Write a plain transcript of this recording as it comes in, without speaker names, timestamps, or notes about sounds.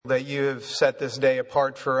that you have set this day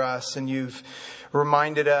apart for us, and you've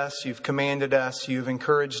reminded us, you've commanded us, you've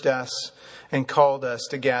encouraged us, and called us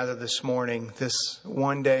to gather this morning, this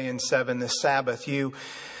one day in seven, this Sabbath. You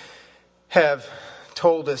have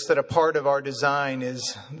told us that a part of our design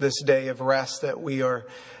is this day of rest that we are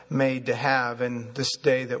made to have, and this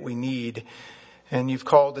day that we need. And you've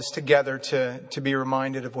called us together to be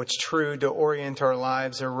reminded of what's true, to orient our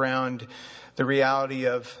lives around the reality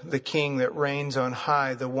of the King that reigns on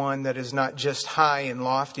high, the one that is not just high and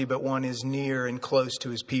lofty, but one is near and close to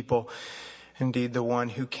his people. Indeed, the one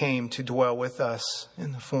who came to dwell with us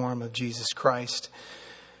in the form of Jesus Christ.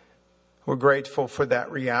 We're grateful for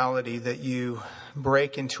that reality that you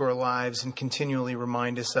break into our lives and continually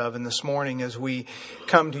remind us of. And this morning, as we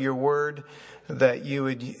come to your word, that you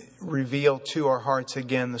would reveal to our hearts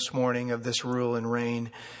again this morning of this rule and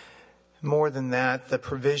reign. More than that, the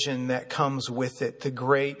provision that comes with it, the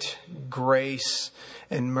great grace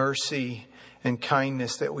and mercy and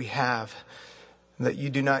kindness that we have, that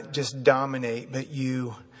you do not just dominate, but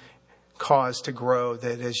you cause to grow,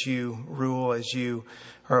 that as you rule, as you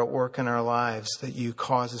are at work in our lives, that you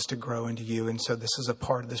cause us to grow into you. And so this is a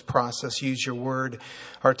part of this process. Use your word,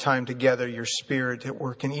 our time together, your spirit at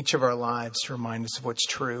work in each of our lives to remind us of what's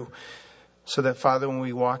true. So that, Father, when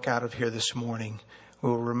we walk out of here this morning, we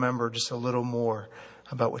will remember just a little more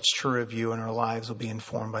about what's true of you, and our lives will be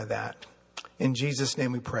informed by that. In Jesus'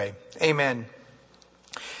 name we pray. Amen.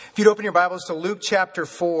 If you'd open your Bibles to Luke chapter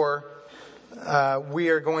 4, we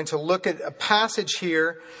are going to look at a passage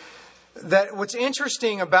here that what's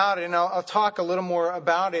interesting about it, and I'll talk a little more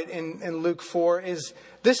about it in Luke 4, is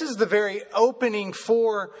this is the very opening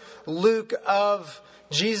for Luke of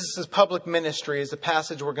Jesus' public ministry, is the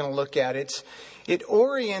passage we're going to look at. It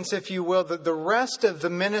orients, if you will, the rest of the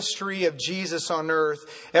ministry of Jesus on earth.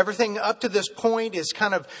 Everything up to this point is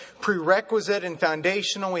kind of prerequisite and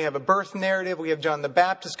foundational. We have a birth narrative. We have John the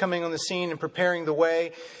Baptist coming on the scene and preparing the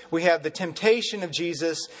way. We have the temptation of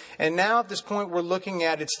Jesus. And now at this point we're looking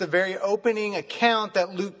at, it's the very opening account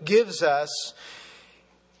that Luke gives us.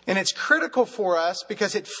 And it's critical for us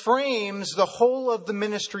because it frames the whole of the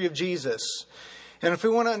ministry of Jesus. And if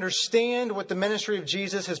we want to understand what the ministry of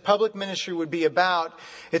Jesus, his public ministry, would be about,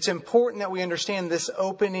 it's important that we understand this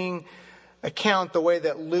opening account the way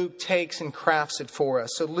that Luke takes and crafts it for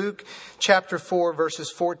us. So Luke chapter 4,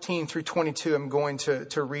 verses 14 through 22, I'm going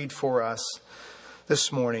to read for us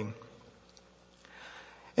this morning.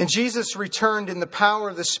 And Jesus returned in the power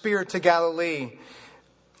of the Spirit to Galilee,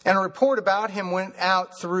 and a report about him went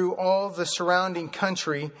out through all the surrounding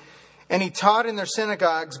country, and he taught in their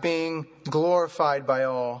synagogues, being glorified by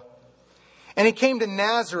all. And he came to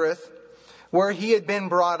Nazareth, where he had been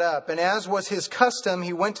brought up. And as was his custom,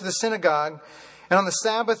 he went to the synagogue. And on the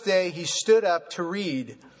Sabbath day, he stood up to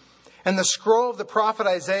read. And the scroll of the prophet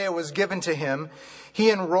Isaiah was given to him. He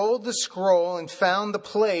unrolled the scroll and found the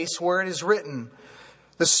place where it is written,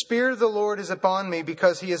 "The Spirit of the Lord is upon me,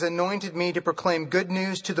 because he has anointed me to proclaim good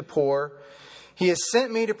news to the poor. He has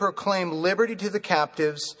sent me to proclaim liberty to the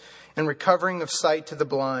captives, and recovering of sight to the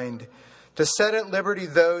blind, to set at liberty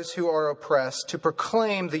those who are oppressed, to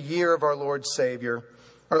proclaim the year of our Lord's favor."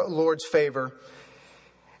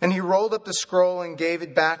 And he rolled up the scroll and gave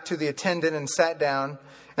it back to the attendant and sat down.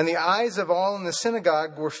 And the eyes of all in the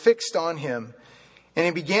synagogue were fixed on him. And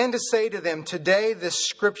he began to say to them, "Today this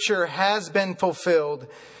scripture has been fulfilled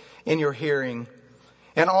in your hearing."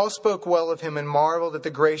 And all spoke well of him and marveled at the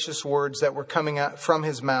gracious words that were coming out from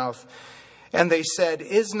his mouth. And they said,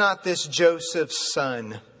 "Is not this Joseph's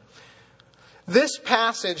son?" This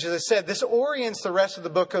passage, as I said, this orients the rest of the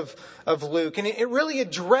book of Luke. And it really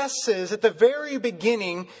addresses at the very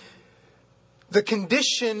beginning the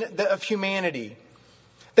condition of humanity.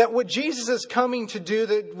 That what Jesus is coming to do,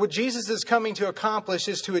 that what Jesus is coming to accomplish,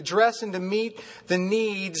 is to address and to meet the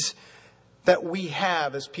needs that we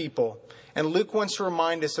have as people. And Luke wants to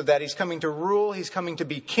remind us of that. He's coming to rule. He's coming to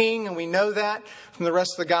be king. And we know that from the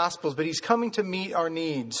rest of the Gospels. But he's coming to meet our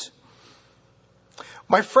needs.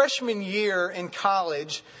 My freshman year in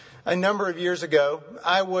college, a number of years ago,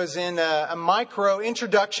 I was in a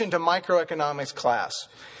introduction to microeconomics class.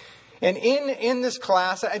 And in this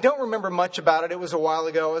class, I don't remember much about it. It was a while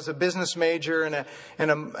ago. I was a business major and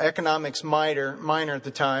an economics minor at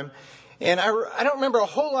the time. And I don't remember a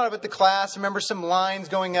whole lot about the class. I remember some lines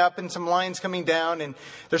going up and some lines coming down. And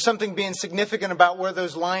there's something being significant about where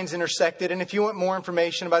those lines intersected. And if you want more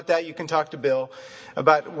information about that, you can talk to Bill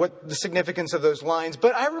about what the significance of those lines.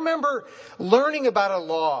 But I remember learning about a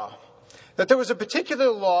law. That there was a particular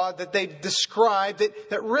law that they described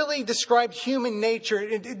that really described human nature.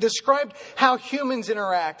 It described how humans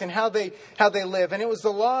interact and how they live. And it was the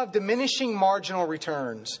law of diminishing marginal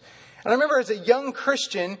returns. And I remember as a young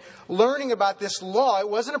Christian learning about this law. It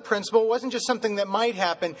wasn't a principle. It wasn't just something that might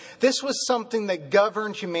happen. This was something that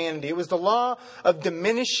governed humanity. It was the law of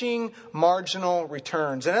diminishing marginal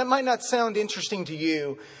returns. And that might not sound interesting to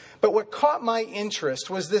you, but what caught my interest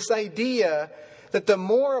was this idea that the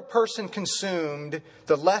more a person consumed,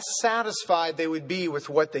 the less satisfied they would be with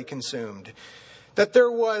what they consumed. That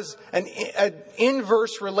there was an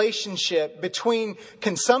inverse relationship between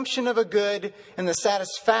consumption of a good and the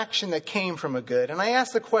satisfaction that came from a good. And I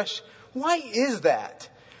asked the question, why is that?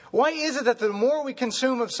 Why is it that the more we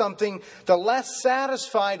consume of something, the less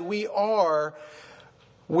satisfied we are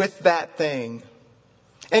with that thing?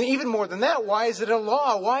 And even more than that, why is it a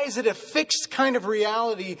law? Why is it a fixed kind of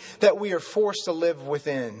reality that we are forced to live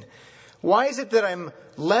within? Why is it that I'm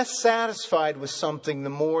less satisfied with something the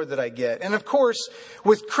more that I get? And of course,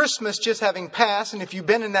 with Christmas just having passed, and if you've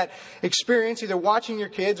been in that experience, either watching your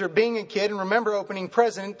kids or being a kid, and remember opening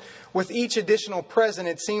present, with each additional present,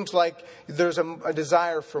 it seems like there's a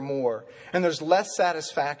desire for more. And there's less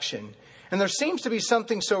satisfaction. And there seems to be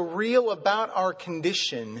something so real about our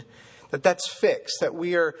condition that's fixed, that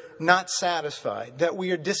we are not satisfied, that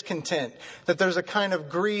we are discontent, that there's a kind of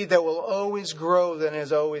greed that will always grow than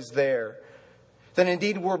is always there. That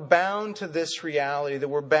indeed we're bound to this reality, that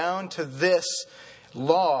we're bound to this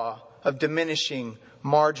law of diminishing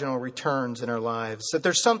marginal returns in our lives. That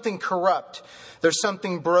there's something corrupt, there's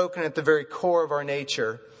something broken at the very core of our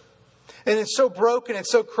nature. And it's so broken,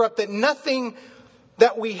 it's so corrupt that nothing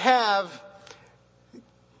that we have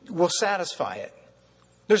will satisfy it.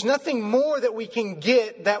 There's nothing more that we can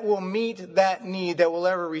get that will meet that need, that will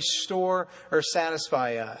ever restore or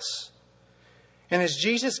satisfy us. And as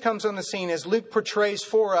Jesus comes on the scene, as Luke portrays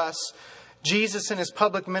for us, Jesus in his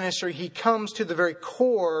public ministry, he comes to the very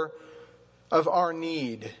core of our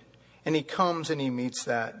need. And he comes and he meets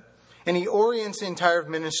that. And he orients the entire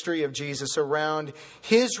ministry of Jesus around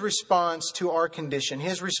his response to our condition,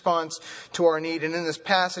 his response to our need. And in this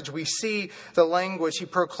passage, we see the language. He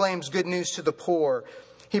proclaims good news to the poor.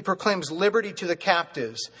 He proclaims liberty to the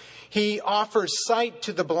captives. He offers sight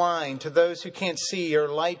to the blind, to those who can't see, or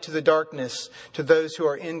light to the darkness, to those who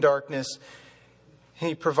are in darkness.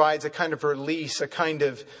 He provides a kind of release, a kind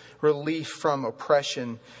of relief from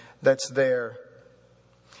oppression that's there.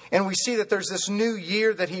 And we see that there's this new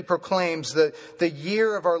year that he proclaims, the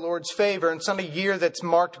year of our Lord's favor. And it's not a year that's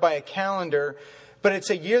marked by a calendar, but it's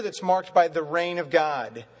a year that's marked by the reign of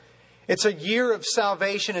God. It's a year of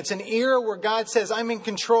salvation. It's an era where God says, I'm in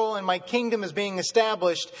control and my kingdom is being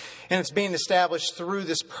established. And it's being established through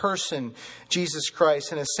this person, Jesus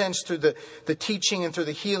Christ. In a sense, through the teaching and through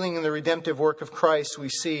the healing and the redemptive work of Christ, we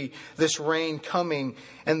see this reign coming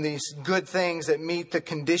and these good things that meet the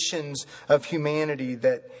conditions of humanity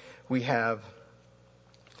that we have.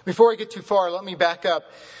 Before I get too far, let me back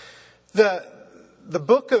up. The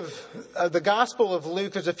book of the Gospel of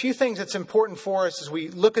Luke, there's a few things that's important for us as we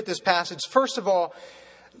look at this passage. First of all,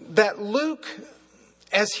 that Luke,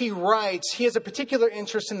 as he writes, he has a particular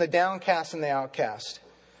interest in the downcast and the outcast.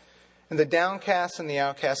 And the downcast and the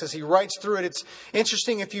outcast. As he writes through it, it's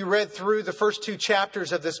interesting if you read through the first 2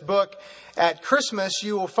 chapters of this book at Christmas,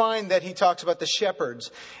 you will find that he talks about the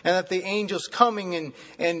shepherds and that the angels coming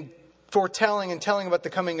and foretelling and telling about the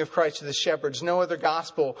coming of Christ to the shepherds. No other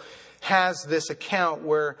gospel has this account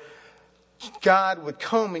where God would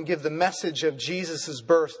come and give the message of Jesus'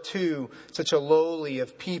 birth to such a lowly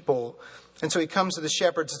of people. And so he comes to the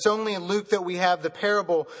shepherds. It's only in Luke that we have the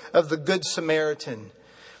parable of the Good Samaritan.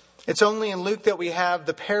 It's only in Luke that we have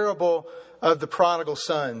the parable of the prodigal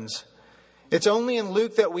sons. It's only in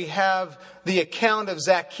Luke that we have the account of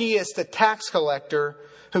Zacchaeus, the tax collector,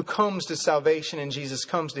 who comes to salvation and Jesus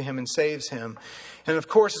comes to him and saves him. And of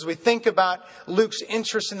course, as we think about Luke's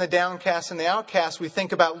interest in the downcast and the outcast, we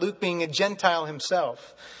think about Luke being a Gentile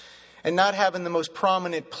himself and not having the most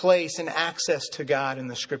prominent place and access to God in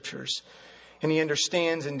the Scriptures. And he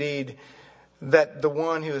understands indeed that the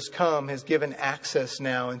one who has come has given access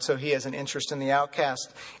now. And so he has an interest in the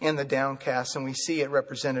outcast and the downcast. And we see it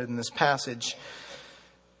represented in this passage.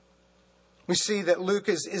 We see that Luke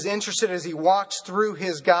is interested as he walks through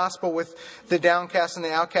his gospel with the downcast and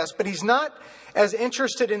the outcast. But he's not as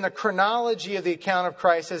interested in the chronology of the account of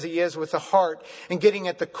Christ as he is with the heart and getting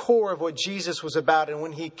at the core of what Jesus was about and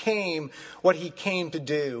when he came, what he came to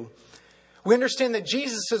do. We understand that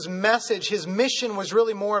Jesus' message, his mission was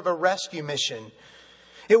really more of a rescue mission.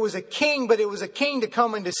 It was a king, but it was a king to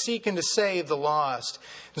come and to seek and to save the lost.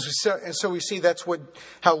 And so we see that's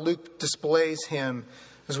how Luke displays him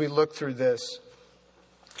as we look through this.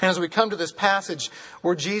 And as we come to this passage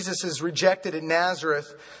where Jesus is rejected at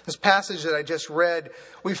Nazareth, this passage that I just read,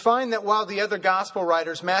 we find that while the other gospel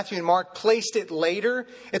writers, Matthew and Mark, placed it later,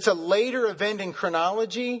 it's a later event in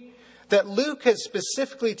chronology, that Luke has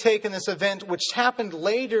specifically taken this event which happened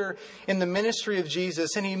later in the ministry of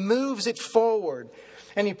Jesus, and he moves it forward.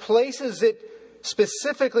 And he places it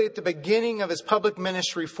specifically at the beginning of his public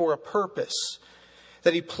ministry for a purpose.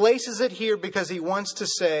 That he places it here because he wants to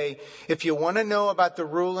say, if you want to know about the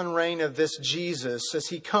rule and reign of this Jesus as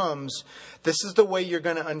he comes, this is the way you're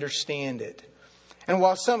going to understand it. And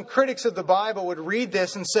while some critics of the Bible would read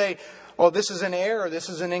this and say, oh, this is an error, this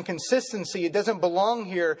is an inconsistency, it doesn't belong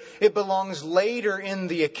here, it belongs later in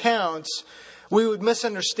the accounts, we would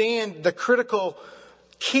misunderstand the critical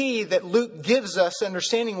key that Luke gives us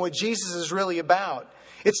understanding what Jesus is really about.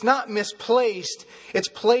 It's not misplaced, it's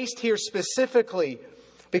placed here specifically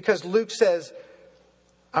because Luke says,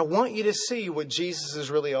 I want you to see what Jesus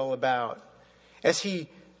is really all about. As he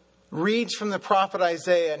reads from the prophet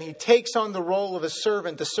Isaiah and he takes on the role of a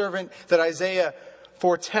servant, the servant that Isaiah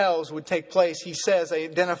foretells would take place, he says,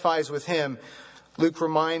 identifies with him. Luke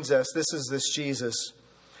reminds us, this is this Jesus.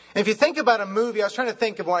 And if you think about a movie, I was trying to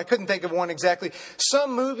think of one, I couldn't think of one exactly.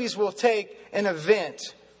 Some movies will take an event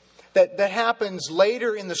that happens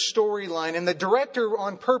later in the storyline, and the director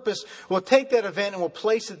on purpose will take that event and will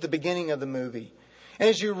place it at the beginning of the movie. And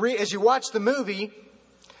as you watch the movie,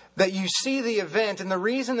 that you see the event, and the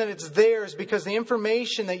reason that it's there is because the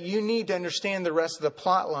information that you need to understand the rest of the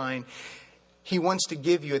plot line, he wants to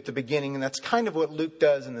give you at the beginning, and that's kind of what Luke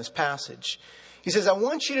does in this passage. He says, I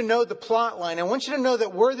want you to know the plot line. I want you to know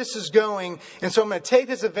that where this is going, and so I'm going to take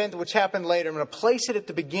this event which happened later, I'm going to place it at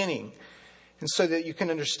the beginning, and so that you can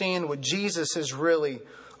understand what Jesus is really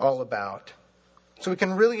all about. So we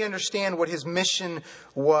can really understand what his mission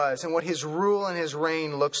was and what his rule and his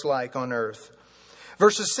reign looks like on earth.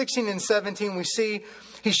 Verses 16 and 17, we see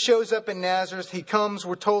he shows up in Nazareth. He comes.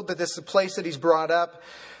 We're told that this is the place that he's brought up.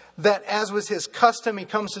 That as was his custom, he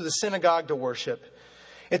comes to the synagogue to worship.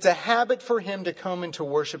 It's a habit for him to come and to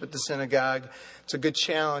worship at the synagogue. It's a good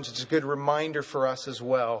challenge. It's a good reminder for us as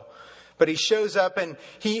well. But he shows up, and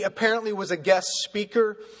he apparently was a guest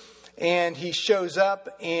speaker. And he shows up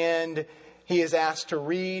and he is asked to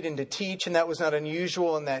read and to teach, and that was not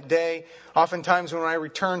unusual in that day. Oftentimes when I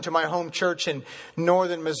return to my home church in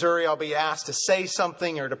northern Missouri, I'll be asked to say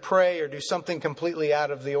something or to pray or do something completely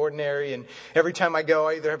out of the ordinary. And every time I go,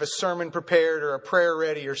 I either have a sermon prepared or a prayer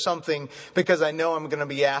ready or something, because I know I'm going to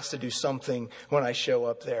be asked to do something when I show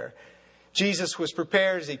up there. Jesus was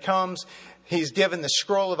prepared as he comes. He's given the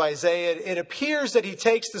scroll of Isaiah. It appears that he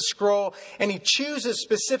takes the scroll and he chooses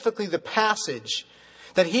specifically the passage,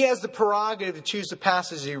 that he has the prerogative to choose the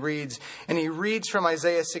passage he reads. And he reads from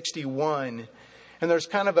Isaiah 61. And there's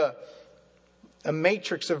kind of a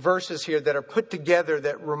matrix of verses here that are put together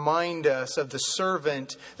that remind us of the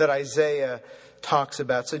servant that Isaiah talks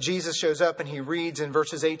about. So Jesus shows up and he reads in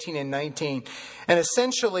verses 18 and 19. And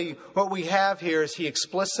essentially what we have here is he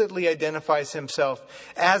explicitly identifies himself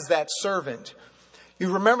as that servant.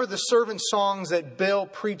 You remember the servant songs that Bill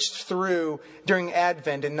preached through during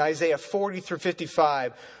Advent in Isaiah 40 through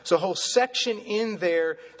 55. So a whole section in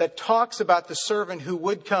there that talks about the servant who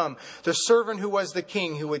would come, the servant who was the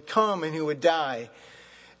king, who would come and who would die.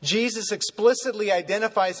 Jesus explicitly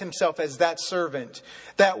identifies himself as that servant,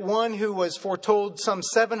 that one who was foretold some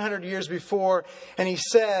 700 years before. And he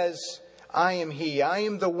says, I am he. I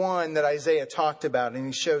am the one that Isaiah talked about. And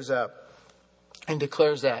he shows up and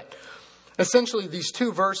declares that. Essentially, these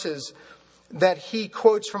two verses that he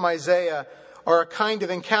quotes from Isaiah are a kind of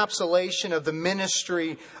encapsulation of the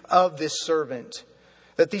ministry of this servant.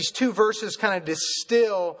 That these two verses kind of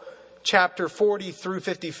distill chapter 40 through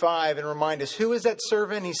 55 and remind us, who is that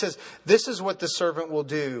servant? He says, this is what the servant will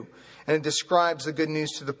do. And it describes the good news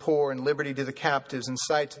to the poor and liberty to the captives and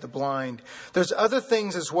sight to the blind. There's other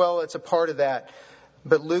things as well that's a part of that.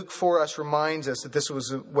 But Luke for us reminds us that this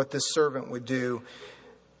was what this servant would do.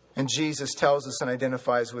 And Jesus tells us and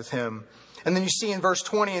identifies with him. And then you see in verse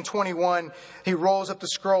 20 and 21, he rolls up the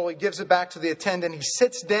scroll. He gives it back to the attendant. He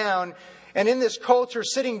sits down. And in this culture,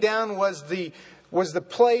 sitting down was the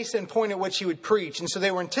place and point at which he would preach. And so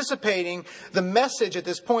they were anticipating the message at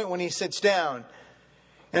this point when he sits down.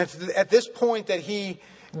 And it's at this point that he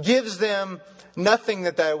gives them nothing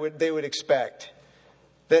that they would expect.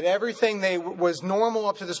 That everything was normal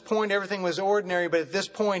up to this point, everything was ordinary, but at this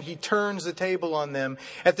point he turns the table on them.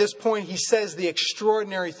 At this point he says the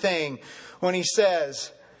extraordinary thing when he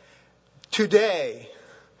says, today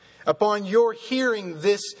Upon your hearing,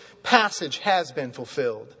 this passage has been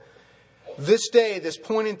fulfilled. This day, this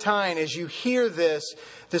point in time, as you hear this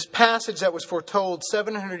passage that was foretold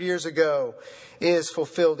 700 years ago is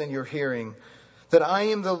fulfilled in your hearing. That I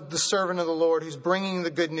am the servant of the Lord who's bringing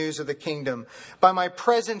the good news of the kingdom. By my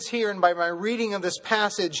presence here and by my reading of this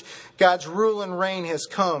passage, God's rule and reign has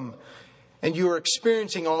come. And you are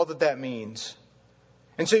experiencing all that means.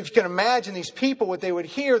 And so if you can imagine these people, what they would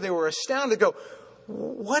hear, they were astounded. Go,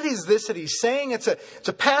 what is this that he's saying? It's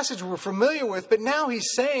a passage we're familiar with, but now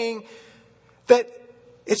he's saying that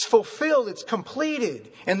it's fulfilled, it's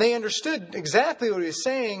completed. And they understood exactly what he was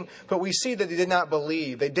saying, but we see that they did not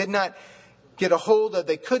believe. They did not get a hold of,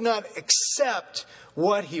 they could not accept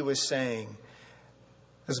what he was saying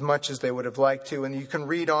as much as they would have liked to. And you can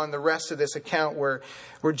read on the rest of this account where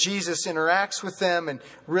Jesus interacts with them, and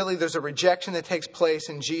really there's a rejection that takes place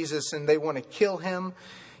in Jesus, and they want to kill him.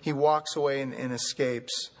 He walks away and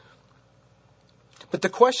escapes. But the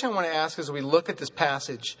question I want to ask as we look at this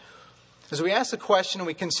passage, as we ask the question and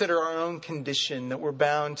we consider our own condition, that we're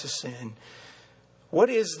bound to sin, what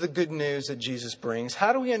is the good news that Jesus brings?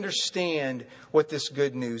 How do we understand what this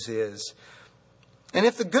good news is? And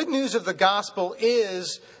if the good news of the gospel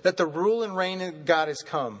is that the rule and reign of God has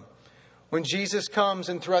come, when Jesus comes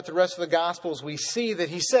and throughout the rest of the Gospels, we see that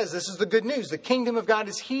he says, this is the good news. The kingdom of God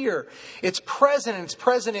is here. It's present, and it's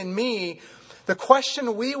present in me. The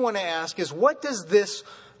question we want to ask is, what does this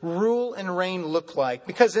rule and reign look like?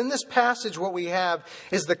 Because in this passage, what we have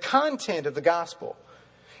is the content of the gospel.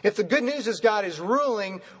 If the good news is God is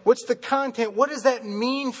ruling, what's the content? What does that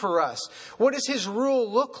mean for us? What does his rule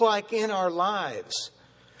look like in our lives?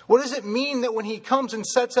 What does it mean that when he comes and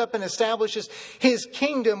sets up and establishes his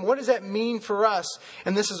kingdom, what does that mean for us?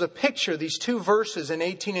 And this is a picture, these two verses in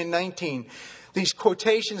 18 and 19, these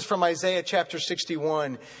quotations from Isaiah chapter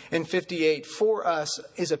 61 and 58 for us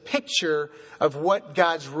is a picture of what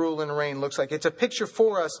God's rule and reign looks like. It's a picture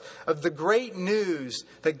for us of the great news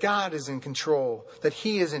that God is in control, that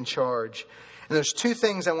he is in charge. And there's two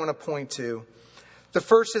things I want to point to. The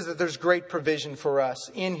first is that there's great provision for us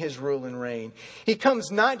in his rule and reign. He comes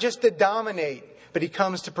not just to dominate, but he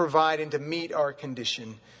comes to provide and to meet our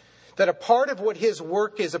condition. That a part of what his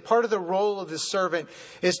work is, a part of the role of his servant,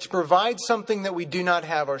 is to provide something that we do not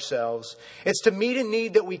have ourselves. It's to meet a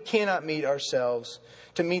need that we cannot meet ourselves.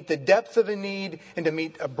 To meet the depth of a need and to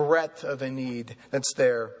meet a breadth of a need that's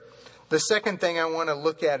there. The second thing I want to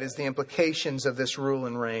look at is the implications of this rule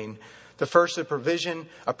and reign. The first is provision,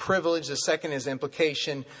 a privilege. The second is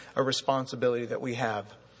implication, a responsibility that we have.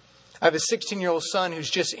 I have a 16-year-old son who's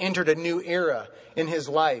just entered a new era in his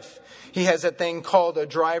life. He has that thing called a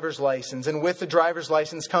driver's license. And with the driver's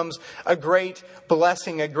license comes a great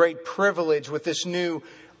blessing, a great privilege with this new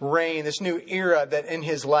reign, this new era that in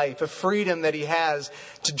his life, a freedom that he has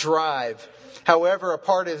to drive. However, a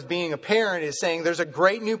part of being a parent is saying there's a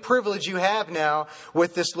great new privilege you have now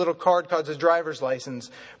with this little card called a driver's license.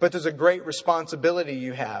 But there's a great responsibility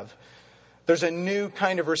you have. There's a new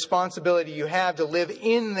kind of responsibility you have to live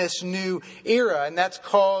in this new era. And that's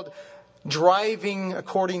called driving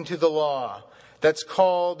according to the law. That's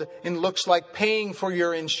called, and looks like paying for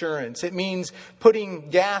your insurance. It means putting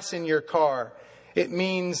gas in your car. It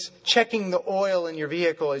means checking the oil in your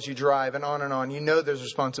vehicle as you drive, and on and on. You know there's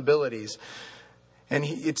responsibilities. And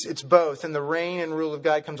it's both. And the reign and rule of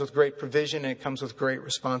God comes with great provision, and it comes with great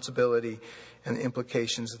responsibility and the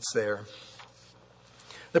implications that's there.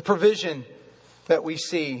 The provision that we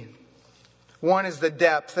see, one is the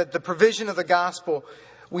depth, that the provision of the gospel,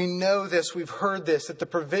 we know this, we've heard this, that the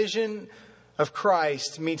provision of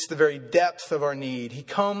Christ meets the very depth of our need. He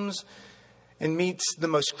comes and meets the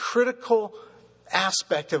most critical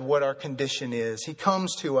aspect of what our condition is. He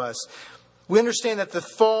comes to us. We understand that the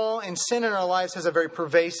fall and sin in our lives has a very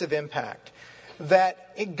pervasive impact.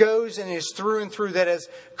 That it goes and is through and through. That as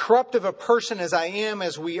corrupt of a person as I am,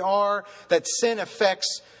 as we are, that sin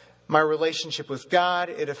affects my relationship with God.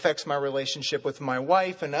 It affects my relationship with my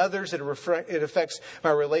wife and others. It affects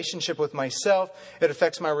my relationship with myself. It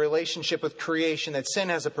affects my relationship with creation. That sin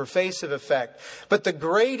has a pervasive effect. But the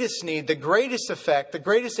greatest need, the greatest effect, the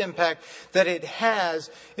greatest impact that it has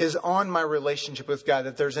is on my relationship with God.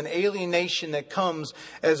 That there's an alienation that comes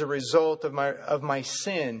as a result of my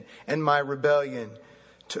sin and my rebellion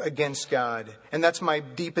against God. And that's my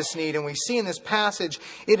deepest need. And we see in this passage,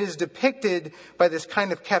 it is depicted by this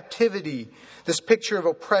kind of captivity, this picture of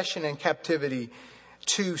oppression and captivity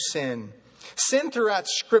to sin. Sin throughout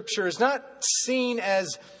Scripture is not seen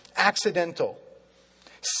as accidental.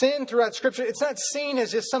 Sin throughout Scripture, it's not seen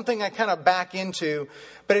as just something I kind of back into,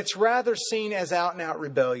 but it's rather seen as out and out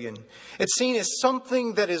rebellion. It's seen as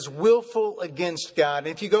something that is willful against God. And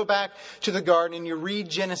if you go back to the garden and you read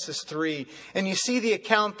Genesis 3, and you see the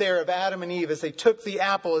account there of Adam and Eve as they took the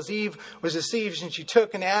apple, as Eve was deceived and she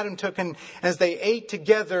took and Adam took, and as they ate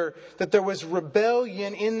together, that there was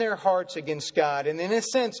rebellion in their hearts against God. And in a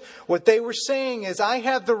sense, what they were saying is, I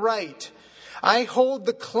have the right, I hold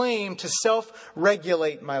the claim to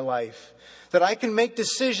self-regulate my life. That I can make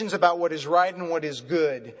decisions about what is right and what is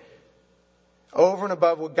good over and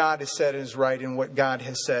above what God has said is right and what God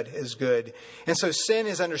has said is good. And so sin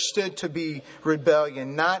is understood to be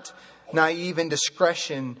rebellion, not naive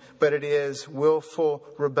indiscretion, but it is willful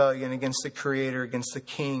rebellion against the Creator, against the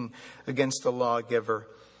King, against the lawgiver.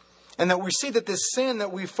 And that we see that this sin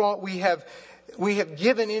that we have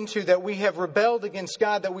given into, that we have rebelled against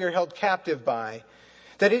God, that we are held captive by.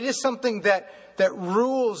 That it is something that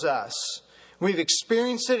rules us. We've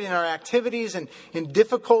experienced it in our activities and in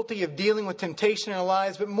difficulty of dealing with temptation in our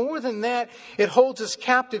lives. But more than that, it holds us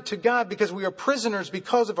captive to God because we are prisoners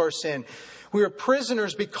because of our sin. We are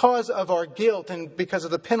prisoners because of our guilt and because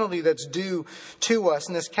of the penalty that's due to us.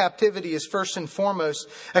 And this captivity is first and foremost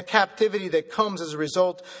a captivity that comes as a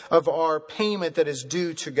result of our payment that is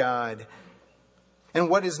due to God.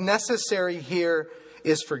 And what is necessary here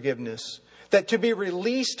is forgiveness. That to be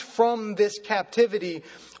released from this captivity,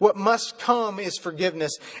 what must come is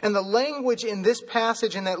forgiveness. And the language in this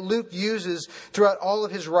passage and that Luke uses throughout all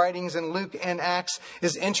of his writings in Luke and Acts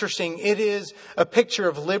is interesting. It is a picture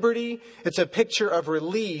of liberty. It's a picture of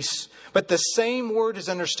release. But the same word is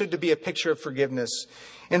understood to be a picture of forgiveness.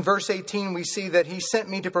 In verse 18, we see that He sent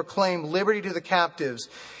me to proclaim liberty to the captives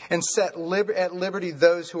and set at liberty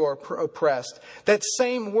those who are oppressed. That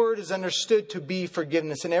same word is understood to be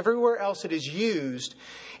forgiveness. And everywhere else it is used,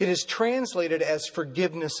 it is translated as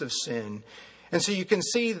forgiveness of sin. And so you can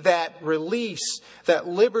see that release, that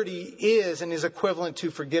liberty is and is equivalent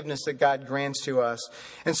to forgiveness that God grants to us.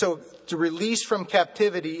 And so to release from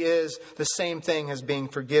captivity is the same thing as being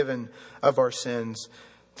forgiven of our sins.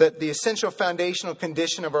 That the essential foundational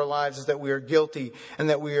condition of our lives is that we are guilty and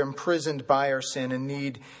that we are imprisoned by our sin and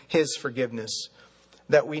need His forgiveness.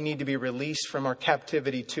 That we need to be released from our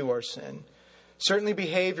captivity to our sin. Certainly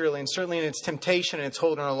behaviorally and certainly in its temptation and its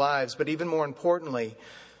hold on our lives. But even more importantly,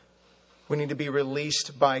 we need to be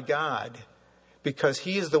released by God because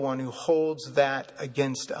He is the one who holds that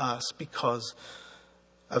against us because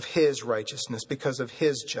of His righteousness, because of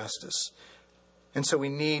His justice. And so we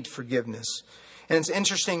need forgiveness. And it's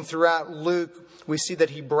interesting, throughout Luke, we see that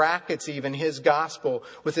he brackets even his gospel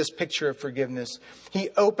with this picture of forgiveness. He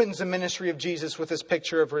opens the ministry of Jesus with this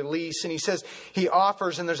picture of release. And he says he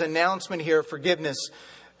offers, and there's an announcement here of forgiveness,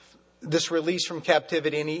 this release from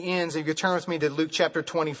captivity. And he ends, if you turn with me to Luke chapter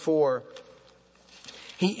 24,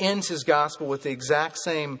 he ends his gospel with the exact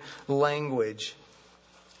same language.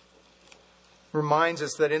 Reminds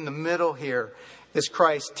us that in the middle here is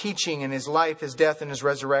Christ teaching in His life, His death, and His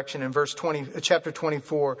resurrection in chapter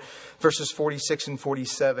 24, verses 46 and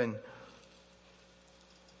 47.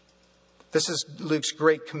 This is Luke's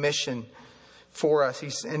great commission for us.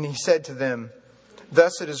 And he said to them,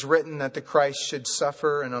 "Thus it is written that the Christ should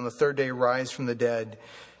suffer and on the third day rise from the dead,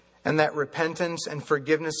 and that repentance and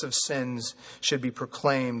forgiveness of sins should be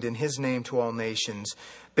proclaimed in His name to all nations,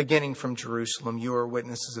 beginning from Jerusalem. You are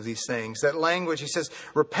witnesses of these things." That language, he says,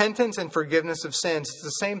 repentance and forgiveness of sins. It's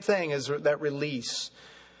the same thing as that release.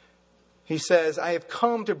 He says, I have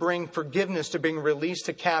come to bring forgiveness, to bring release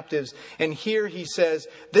to captives. And here he says,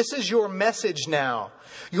 this is your message now.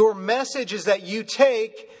 Your message is that you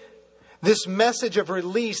take this message of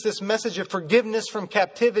release, this message of forgiveness from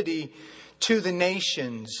captivity to the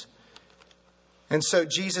nations. And so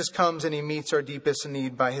Jesus comes and He meets our deepest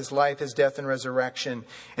need by His life, His death, and resurrection.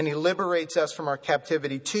 And He liberates us from our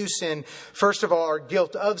captivity to sin. First of all, our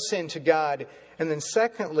guilt of sin to God. And then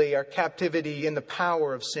secondly, our captivity in the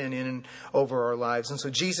power of sin in and over our lives. And so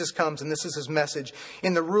Jesus comes, and this is His message.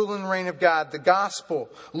 In the rule and reign of God, the gospel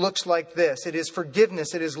looks like this. It is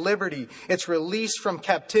forgiveness. It is liberty. It's release from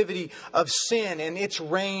captivity of sin and its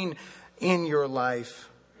reign in your life.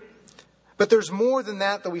 But there's more than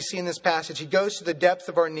that we see in this passage. He goes to the depth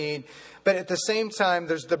of our need, but at the same time,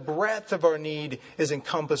 there's the breadth of our need is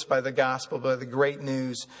encompassed by the gospel, by the great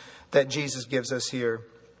news that Jesus gives us here.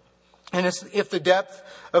 And if the depth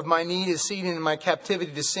of my need is seen in my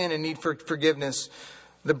captivity to sin and need for forgiveness,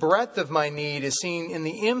 the breadth of my need is seen in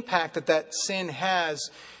the impact that sin has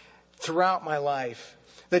throughout my life.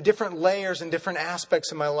 The different layers and different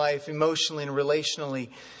aspects of my life, emotionally and relationally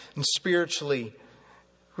and spiritually.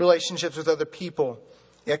 Relationships with other people,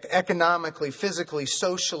 economically, physically,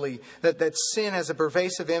 socially, that sin has a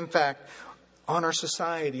pervasive impact on our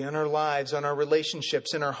society, on our lives, on our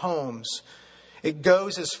relationships, in our homes. It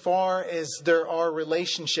goes as far as there are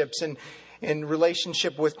relationships and in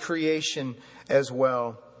relationship with creation as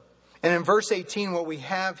well. And in verse 18, what we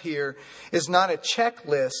have here is not a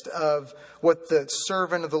checklist of what the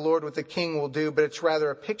servant of the Lord, what the king will do, but it's rather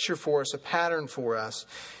a picture for us, a pattern for us.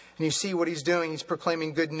 And you see what he's doing. He's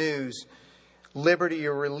proclaiming good news, liberty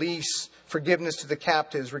or release, forgiveness to the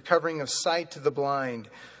captives, recovering of sight to the blind,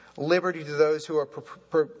 liberty to those who are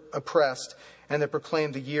oppressed, and to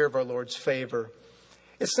proclaim the year of our Lord's favor.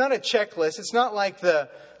 It's not a checklist. It's not like the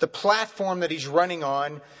platform that he's running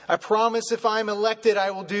on. I promise if I'm elected,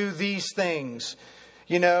 I will do these things.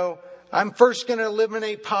 You know, I'm first going to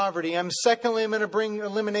eliminate poverty. Secondly, I'm going to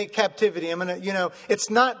eliminate captivity. It's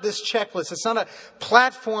not this checklist. It's not a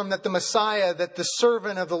platform that the Messiah, that the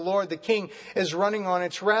servant of the Lord, the King, is running on.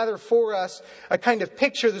 It's rather for us a kind of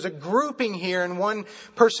picture. There's a grouping here, and one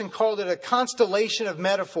person called it a constellation of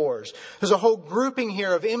metaphors. There's a whole grouping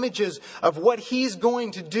here of images of what he's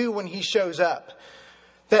going to do when he shows up.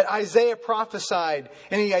 That Isaiah prophesied,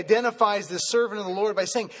 and he identifies the servant of the Lord by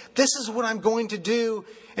saying, this is what I'm going to do.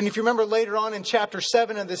 And if you remember later on in chapter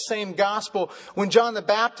 7 of this same gospel, when John the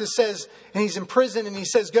Baptist says, and he's in prison, and he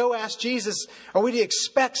says, go ask Jesus, are we to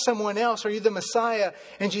expect someone else? Are you the Messiah?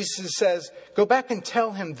 And Jesus says, go back and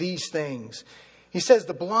tell him these things. He says,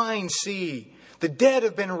 the blind see, the dead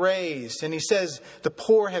have been raised. And he says, the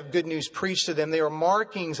poor have good news preached to them. They are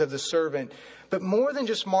markings of the servant. But more than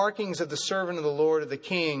just markings of the servant of the Lord, of the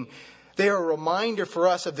King, they are a reminder for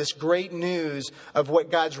us of this great news of what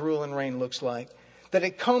God's rule and reign looks like. That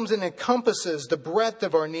it comes and encompasses the breadth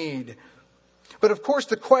of our need. But of course,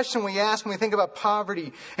 the question we ask when we think about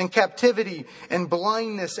poverty and captivity and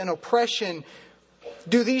blindness and oppression,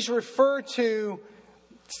 do these refer to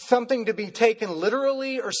something to be taken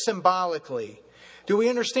literally or symbolically? Do we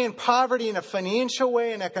understand poverty in a financial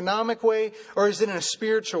way, an economic way, or is it in a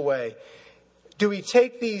spiritual way? Do we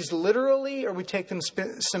take these literally or we take them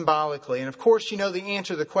symbolically? And of course, you know the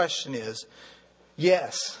answer to the question is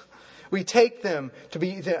yes. We take them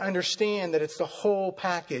to understand that it's the whole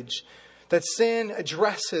package. That sin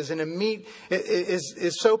addresses and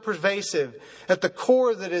is so pervasive that the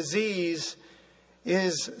core of the disease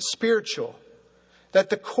is spiritual. That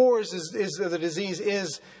the core of the disease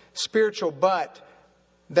is spiritual, but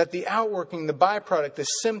that the outworking, the byproduct, the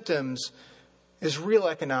symptoms is real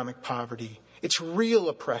economic poverty. It's real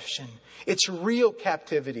oppression. It's real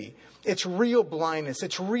captivity. It's real blindness.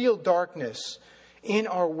 It's real darkness in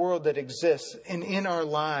our world that exists and in our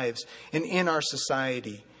lives and in our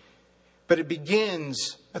society. But it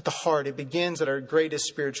begins at the heart. It begins at our greatest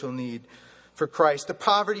spiritual need for Christ. The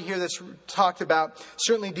poverty here that's talked about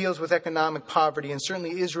certainly deals with economic poverty, and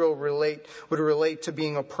certainly Israel would relate to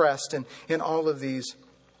being oppressed in all of these.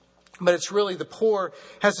 But it's really the poor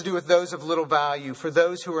has to do with those of little value, for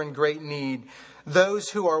those who are in great need. Those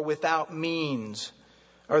who are without means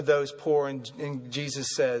are those poor. And Jesus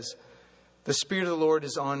says, the Spirit of the Lord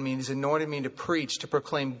is on me. He's anointed me to preach, to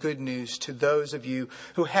proclaim good news to those of you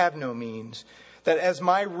who have no means. That as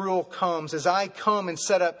my rule comes, as I come and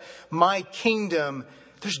set up my kingdom,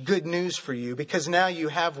 there's good news for you because now you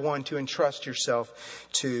have one to entrust yourself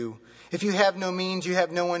to. If you have no means, you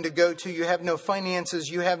have no one to go to, you have no finances,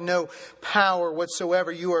 you have no power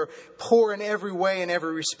whatsoever, you are poor in every way, in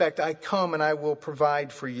every respect, I come and I will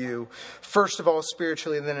provide for you. First of all,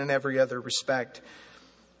 spiritually, and then in every other respect.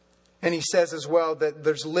 And he says as well that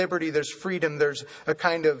there's liberty, there's freedom, there's a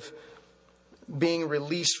kind of being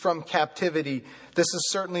released from captivity. This is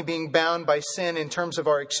certainly being bound by sin in terms of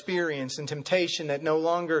our experience and temptation, that no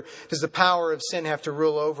longer does the power of sin have to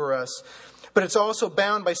rule over us. But it's also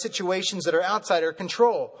bound by situations that are outside our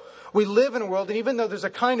control. We live in a world, and even though there's a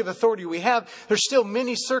kind of authority we have, there's still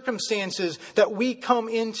many circumstances that we come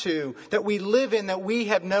into, that we live in, that we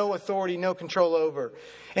have no authority, no control over.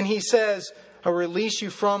 And he says, I'll release you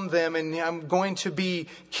from them, and I'm going to be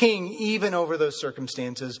king even over those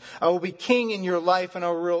circumstances. I will be king in your life, and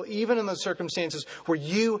I'll rule even in those circumstances where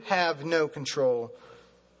you have no control,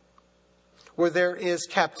 where there is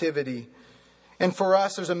captivity. And for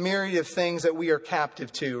us, there's a myriad of things that we are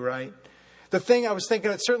captive to, right? The thing I was thinking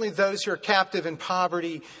of, certainly those who are captive in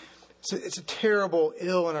poverty, it's a terrible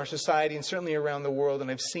ill in our society and certainly around the world. And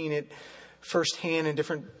I've seen it firsthand in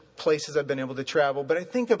different places I've been able to travel. But I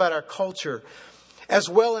think about our culture as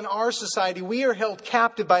well. In our society, we are held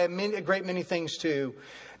captive by a great many things too.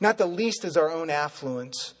 Not the least is our own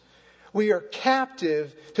affluence. We are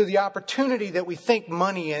captive to the opportunity that we think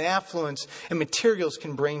money and affluence and materials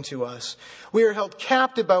can bring to us. We are held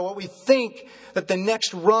captive by what we think that the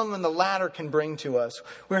next rung on the ladder can bring to us.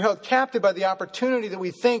 We're held captive by the opportunity that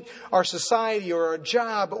we think our society or our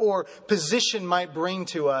job or position might bring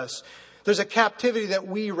to us. There's a captivity that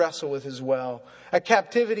we wrestle with as well. A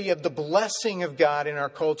captivity of the blessing of God in our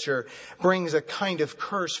culture brings a kind of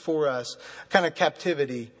curse for us, a kind of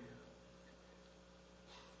captivity.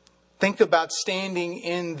 Think about standing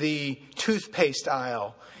in the toothpaste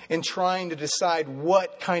aisle and trying to decide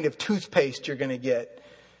what kind of toothpaste you're going to get.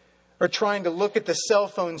 Or trying to look at the cell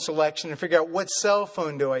phone selection and figure out what cell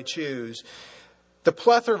phone do I choose. The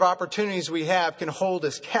plethora of opportunities we have can hold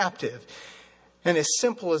us captive. And as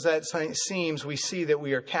simple as that seems, we see that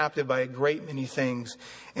we are captive by a great many things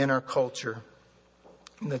in our culture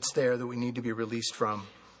that's there that we need to be released from.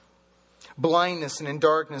 Blindness and in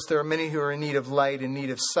darkness, there are many who are in need of light, in need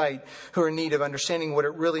of sight, who are in need of understanding what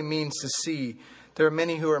it really means to see. There are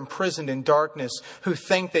many who are imprisoned in darkness, who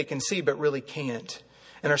think they can see but really can't,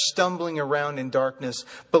 and are stumbling around in darkness,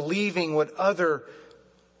 believing what other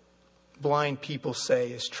blind people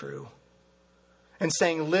say is true. And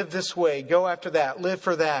saying, live this way, go after that, live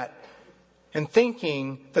for that. And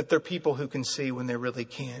thinking that they're people who can see when they really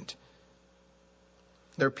can't.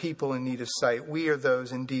 They're people in need of sight. We are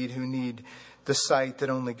those indeed who need the sight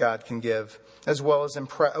that only God can give. As well as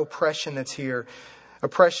oppression that's here.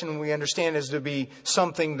 Oppression we understand is to be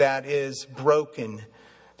something that is broken.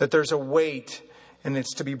 That there's a weight and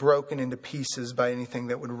it's to be broken into pieces by anything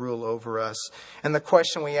that would rule over us. And the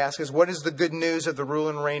question we ask is, what does the good news of the rule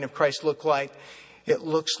and reign of Christ look like? It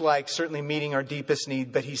looks like certainly meeting our deepest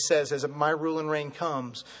need. But he says, as my rule and reign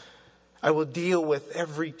comes, I will deal with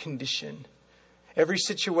every condition. Every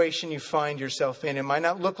situation you find yourself in. It might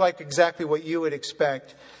not look like exactly what you would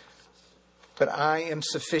expect. But I am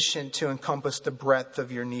sufficient to encompass the breadth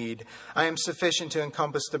of your need. I am sufficient to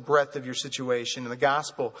encompass the breadth of your situation. And the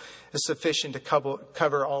gospel is sufficient to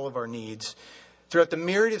cover all of our needs. Throughout the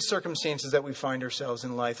myriad of circumstances that we find ourselves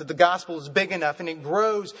in life. That the gospel is big enough and it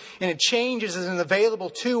grows and it changes and is available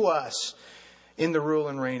to us in the rule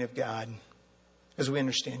and reign of God. As we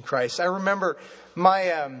understand Christ. I remember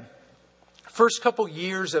my first couple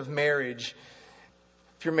years of marriage.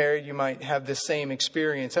 If you're married, you might have this same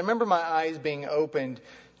experience. I remember my eyes being opened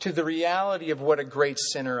to the reality of what a great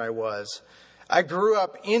sinner I was. I grew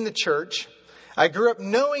up in the church. I grew up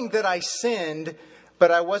knowing that I sinned,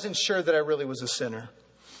 but I wasn't sure that I really was a sinner.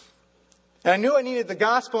 And I knew I needed the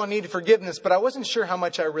gospel, I needed forgiveness, but I wasn't sure how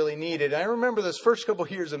much I really needed. And I remember those first couple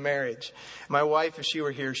years of marriage. My wife, if she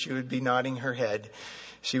were here, she would be nodding her head.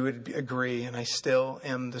 She would agree, and I still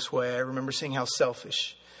am this way. I remember seeing how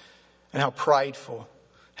selfish and how prideful,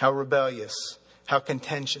 how rebellious, how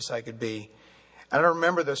contentious I could be. And I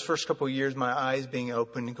remember those first couple of years, my eyes being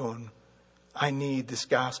open and going, I need this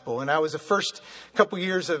gospel. And I was the first couple of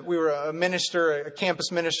years we were a minister, a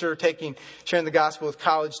campus minister, sharing the gospel with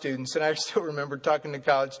college students. And I still remember talking to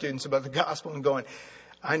college students about the gospel and going,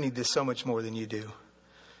 I need this so much more than you do.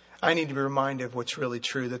 I need to be reminded of what's really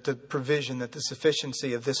true, that the provision, that the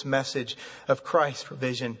sufficiency of this message of Christ's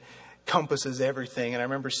provision encompasses everything. And I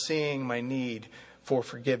remember seeing my need for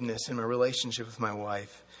forgiveness in my relationship with my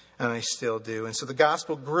wife. And I still do. And so the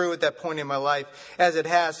gospel grew at that point in my life, as it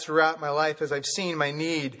has throughout my life, as I've seen my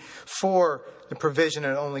need for the provision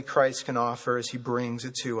that only Christ can offer as he brings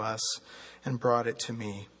it to us and brought it to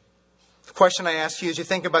me. The question I ask you as you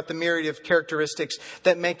think about the myriad of characteristics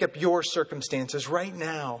that make up your circumstances right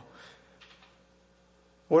now.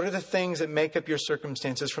 What are the things that make up your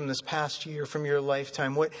circumstances from this past year, from your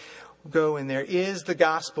lifetime? What go in there? Is the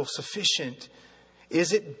gospel sufficient?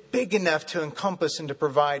 Is it big enough to encompass and to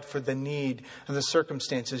provide for the need and the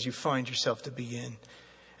circumstances you find yourself to be in?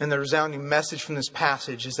 And the resounding message from this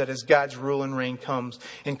passage is that as God's rule and reign comes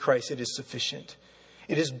in Christ, it is sufficient.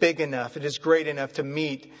 It is big enough. It is great enough to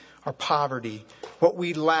meet our poverty. What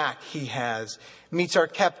we lack, he has. Meets our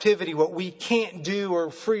captivity. What we can't do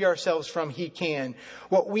or free ourselves from, he can.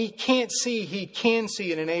 What we can't see, he can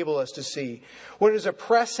see and enable us to see. What is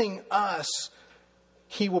oppressing us,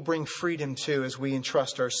 he will bring freedom to as we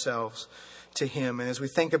entrust ourselves to him. And as we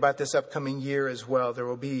think about this upcoming year as well, there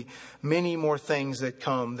will be many more things that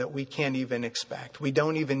come that we can't even expect. We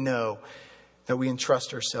don't even know that we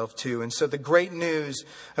entrust ourselves to. And so the great news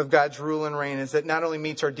of God's rule and reign is that not only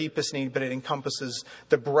meets our deepest need, but it encompasses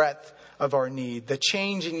the breadth of our need, the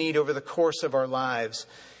change in need over the course of our lives.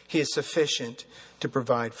 He is sufficient to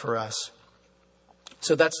provide for us.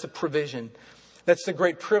 So that's the provision. That's the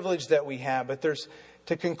great privilege that we have. But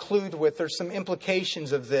to conclude with, there's some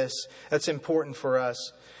implications of this that's important for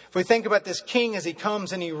us. If we think about this king as he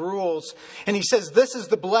comes and he rules and he says, this is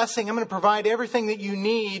the blessing. I'm going to provide everything that you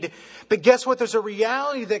need. But guess what? There's a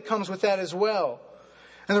reality that comes with that as well.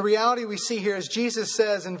 And the reality we see here is Jesus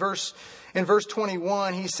says in verse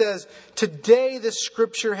 21, he says, today this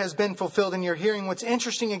scripture has been fulfilled in your hearing. What's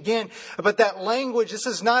interesting again about that language, this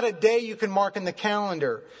is not a day you can mark in the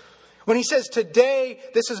calendar. When he says today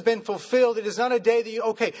this has been fulfilled, it is not a day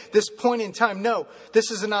that this point in time. No,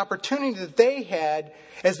 this is an opportunity that they had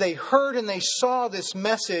as they heard and they saw this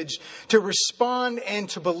message to respond and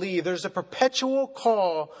to believe. There's a perpetual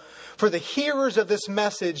call for the hearers of this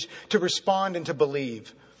message to respond and to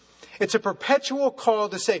believe. It's a perpetual call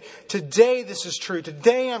to say, today this is true.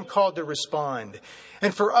 Today I'm called to respond.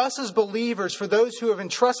 And for us as believers, for those who have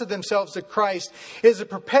entrusted themselves to Christ, it is a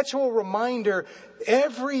perpetual reminder.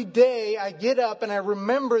 Every day I get up and I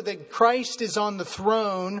remember that Christ is on the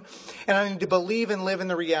throne and I need to believe and live in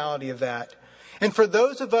the reality of that. And for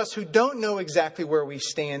those of us who don't know exactly where we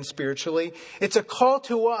stand spiritually, it's a call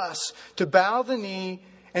to us to bow the knee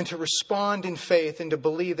and to respond in faith and to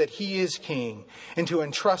believe that He is King and to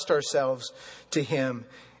entrust ourselves to Him.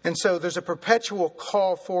 And so there's a perpetual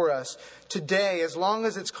call for us today, as long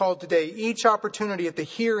as it's called today. Each opportunity at the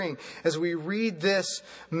hearing, as we read this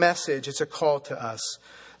message, it's a call to us.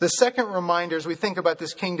 The second reminder, as we think about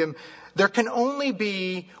this kingdom, there can only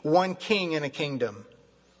be one king in a kingdom.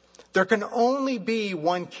 There can only be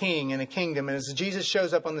one king in a kingdom. And as Jesus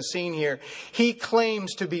shows up on the scene here, He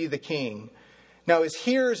claims to be the king. Now, his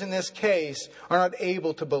hearers in this case are not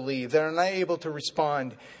able to believe. They're not able to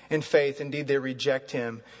respond in faith. Indeed, they reject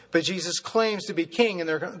Him. But Jesus claims to be king, and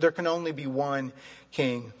there can only be one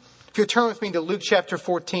king. If you turn with me to Luke chapter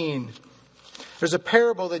 14, there's a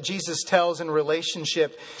parable that Jesus tells in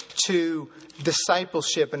relationship to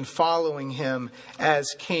discipleship and following Him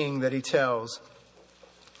as king that He tells.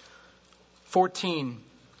 14.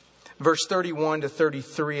 Verse 31 to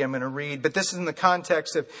 33, I'm going to read. But this is in the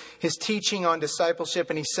context of His teaching on discipleship.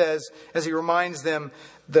 And He says, as He reminds them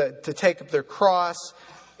to take up their cross,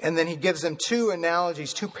 and then He gives them two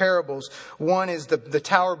analogies, two parables. One is the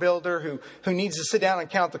tower builder who needs to sit down and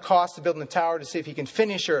count the cost of building the tower to see if he can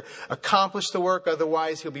finish or accomplish the work.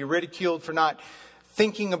 Otherwise, he'll be ridiculed for not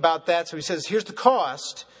thinking about that. So He says, here's the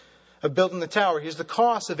cost of building the tower. Here's the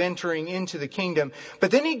cost of entering into the kingdom. But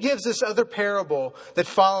then He gives this other parable that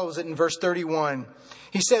follows it in verse 31.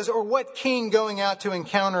 He says, or what king going out to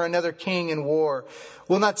encounter another king in war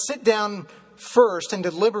will not sit down first and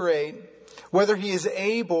deliberate whether he is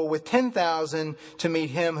able with 10,000 to meet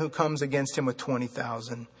him who comes against him with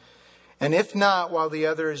 20,000? And if not, while the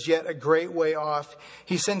other is yet a great way off,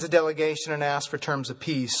 he sends a delegation and asks for terms of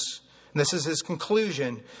peace. And this is his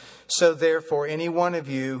conclusion. So therefore, any one of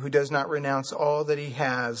you who does not renounce all that he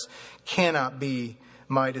has cannot be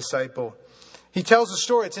my disciple. He tells a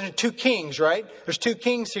story. It's in two kings, right? There's two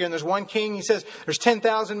kings here, and there's one king. He says there's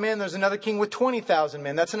 10,000 men. There's another king with 20,000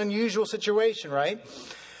 men. That's an unusual situation, right?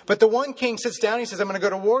 But the one king sits down. He says, I'm going to go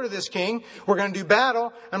to war to this king. We're going to do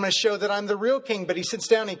battle. I'm going to show that I'm the real king. But he sits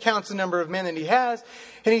down and he counts the number of men that he has.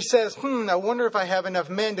 And he says, I wonder if I have enough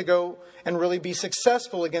men to go and really be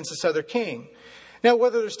successful against this other king. Now,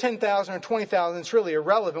 whether there's 10,000 or 20,000, it's really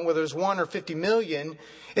irrelevant. Whether there's 1 or 50 million,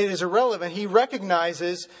 it is irrelevant. He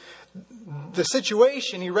recognizes the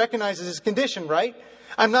situation. He recognizes his condition, right?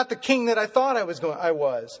 I'm not the king that I thought I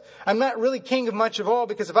was. I'm not really king of much of all,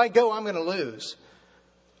 because if I go, I'm going to lose.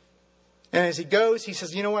 And as he goes, he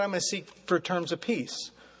says, you know what? I'm going to seek for terms of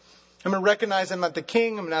peace. I'm going to recognize I'm not the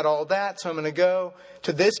king. I'm not all that. So I'm going to go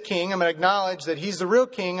to this king. I'm going to acknowledge that he's the real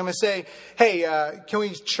king. I'm going to say, hey, can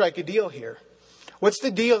we strike a deal here? What's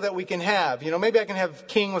the deal that we can have? Maybe I can have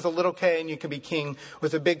king with a little k and you can be king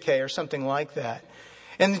with a big K or something like that.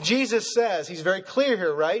 And Jesus says, He's very clear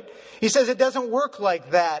here, right? He says it doesn't work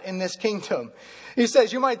like that in this kingdom. He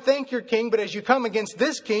says you might think you're king, but as you come against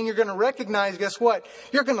this king, you're going to recognize, guess what?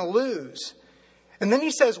 You're going to lose. And then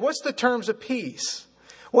He says, what's the terms of peace?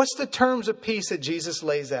 What's the terms of peace that Jesus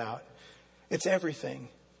lays out? It's everything.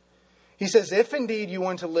 He says, if indeed you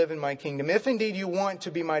want to live in my kingdom, if indeed you want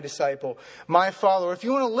to be my disciple, my follower, if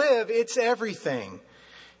you want to live, it's everything.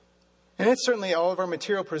 And it's certainly all of our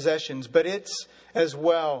material possessions, but it's as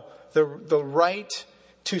well the right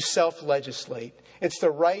to self-legislate. It's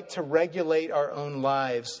the right to regulate our own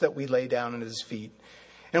lives that we lay down at His feet.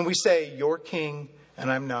 And we say, you're king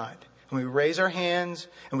and I'm not. And we raise our hands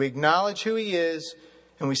and we acknowledge who He is.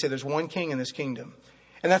 And we say, there's one king in this kingdom.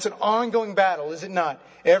 And that's an ongoing battle, is it not?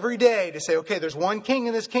 Every day to say, okay, there's one king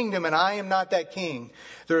in this kingdom and I am not that king.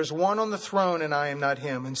 There is one on the throne and I am not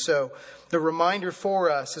him. And so the reminder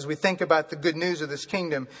for us as we think about the good news of this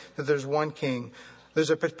kingdom, that there's one king. There's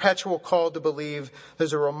a perpetual call to believe.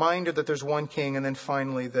 There's a reminder that there's one King. And then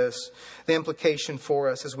finally this, the implication for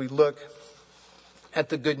us as we look at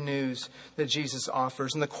the good news that Jesus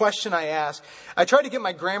offers. And the question I ask, I try to get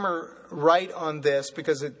my grammar right on this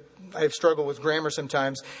because I struggle with grammar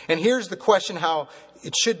sometimes. And here's the question how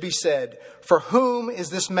it should be said. For whom is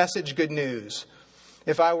this message good news?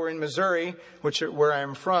 If I were in Missouri, where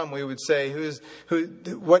I'm from, we would say,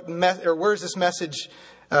 where is this message?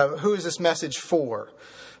 Who is this message for?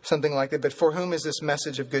 Something like that. But for whom is this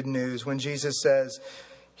message of good news? When Jesus says,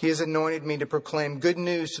 He has anointed me to proclaim good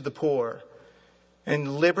news to the poor,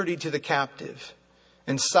 and liberty to the captive,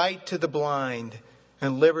 and sight to the blind,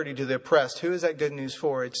 and liberty to the oppressed. Who is that good news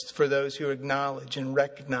for? It's for those who acknowledge and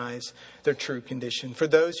recognize their true condition. For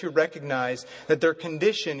those who recognize that their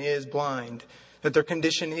condition is blind, that their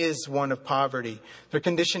condition is one of poverty, their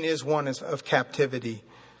condition is one of captivity.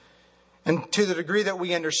 And to the degree that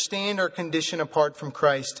we understand our condition apart from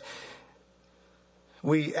Christ,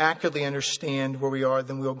 we accurately understand where we are,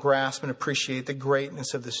 then we'll grasp and appreciate the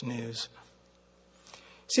greatness of this news.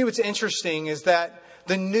 See, what's interesting is that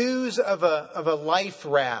the news of a life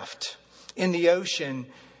raft in the ocean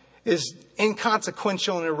is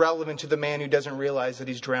inconsequential and irrelevant to the man who doesn't realize that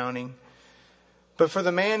he's drowning. But for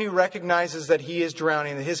the man who recognizes that he is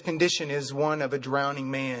drowning, that his condition is one of a drowning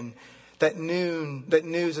man, that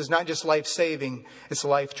news is not just life-saving, it's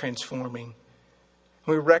life-transforming.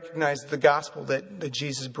 We recognize the gospel that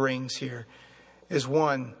Jesus brings here is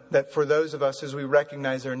one that for those of us, as we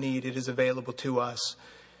recognize our need, it is available to us.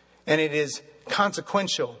 And it is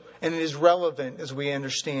consequential and it is relevant as we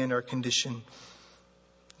understand our condition.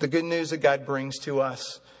 The good news that God brings to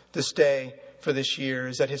us this day for this year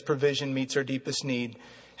is that His provision meets our deepest need.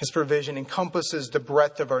 His provision encompasses the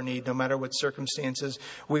breadth of our need. No matter what circumstances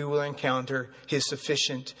we will encounter, He is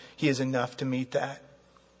sufficient. He is enough to meet that.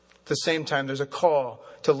 At the same time, there's a call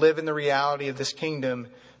to live in the reality of this kingdom.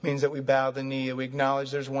 It means that we bow the knee. We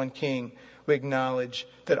acknowledge there's one King. We acknowledge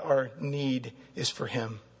that our need is for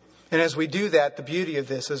Him. And as we do that, the beauty of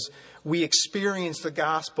this is we experience the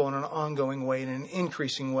gospel in an ongoing way, in an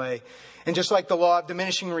increasing way. And just like the law of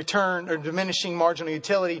diminishing return or diminishing marginal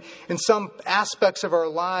utility in some aspects of our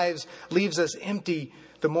lives leaves us empty,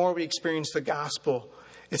 the more we experience the gospel,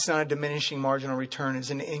 it's not a diminishing marginal return, it's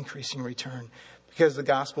an increasing return. Because the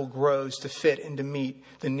gospel grows to fit and to meet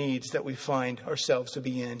the needs that we find ourselves to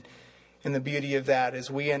be in. And the beauty of that is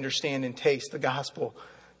we understand and taste the gospel.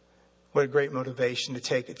 What a great motivation to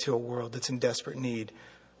take it to a world that's in desperate need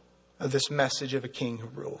of this message of a King who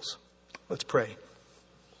rules. Let's pray.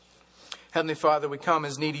 Heavenly Father, we come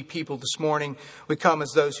as needy people this morning. We come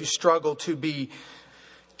as those who struggle to be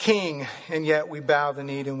King, and yet we bow the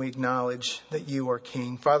knee and we acknowledge that You are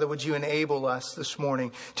King. Father, would You enable us this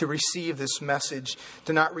morning to receive this message,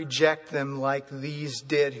 to not reject them like these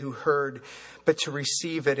did who heard, but to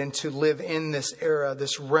receive it and to live in this era,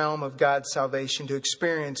 this realm of God's salvation, to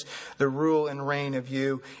experience the rule and reign of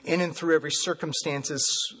You in and through every circumstances,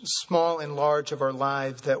 small and large of our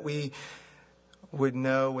lives, that we would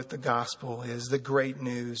know what the gospel is, the great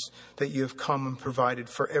news that You have come and provided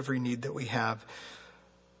for every need that we have.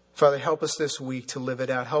 Father, help us this week to live it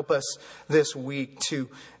out. Help us this week to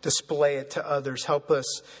display it to others. Help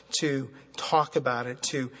us to talk about it,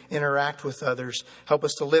 to interact with others. Help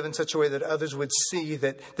us to live in such a way that others would see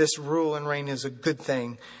that this rule and reign is a good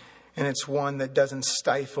thing. And it's one that doesn't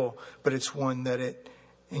stifle, but it's one that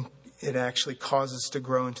it actually causes to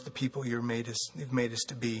grow into the people You've made us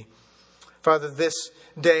to be. Father, this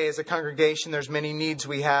day as a congregation, there's many needs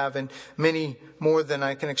we have and many more than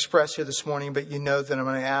I can express here this morning. But You know that I'm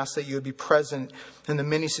going to ask that You would be present in the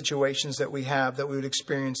many situations that we have, that we would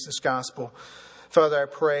experience this gospel. Father, I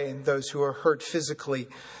pray those who are hurt physically,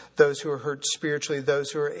 those who are hurt spiritually, those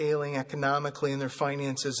who are ailing economically in their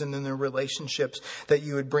finances and in their relationships, that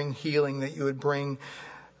You would bring healing, that You would bring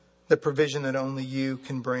the provision that only You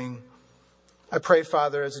can bring. I pray,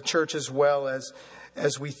 Father, as a church as well as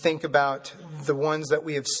we think about the ones that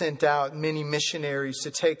we have sent out, many missionaries to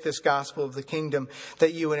take this gospel of the kingdom,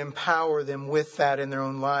 that You would empower them with that in their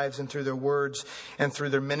own lives and through their words and through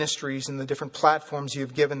their ministries and the different platforms You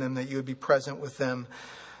have given them, that You would be present with them.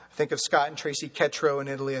 I think of Scott and Tracy Ketro in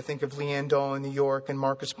Italy. I think of Leanne Dahl in New York and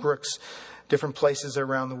Marcus Brooks, different places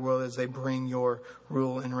around the world as they bring Your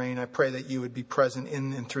rule and reign. I pray that You would be present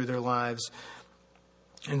in and through their lives.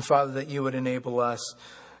 And Father, that You would enable us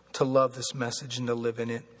to love this message and to live in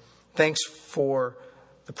it. Thanks for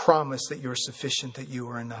the promise that You are sufficient, that You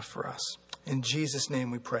are enough for us. In Jesus'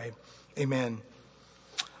 name we pray. Amen.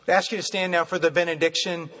 I ask you to stand now for the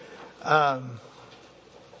benediction. The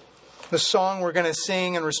song we're going to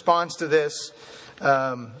sing in response to this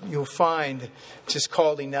you'll find just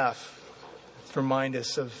called enough to remind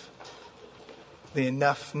us of the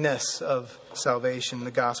enoughness of salvation,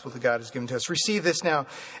 the gospel that God has given to us. Receive this now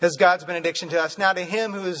as God's benediction to us. Now to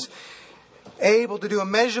Him who is able to do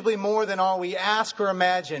immeasurably more than all we ask or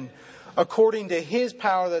imagine, according to His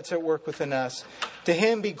power that's at work within us, to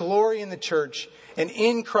Him be glory in the church and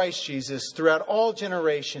in Christ Jesus throughout all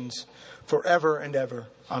generations, forever and ever.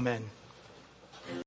 Amen.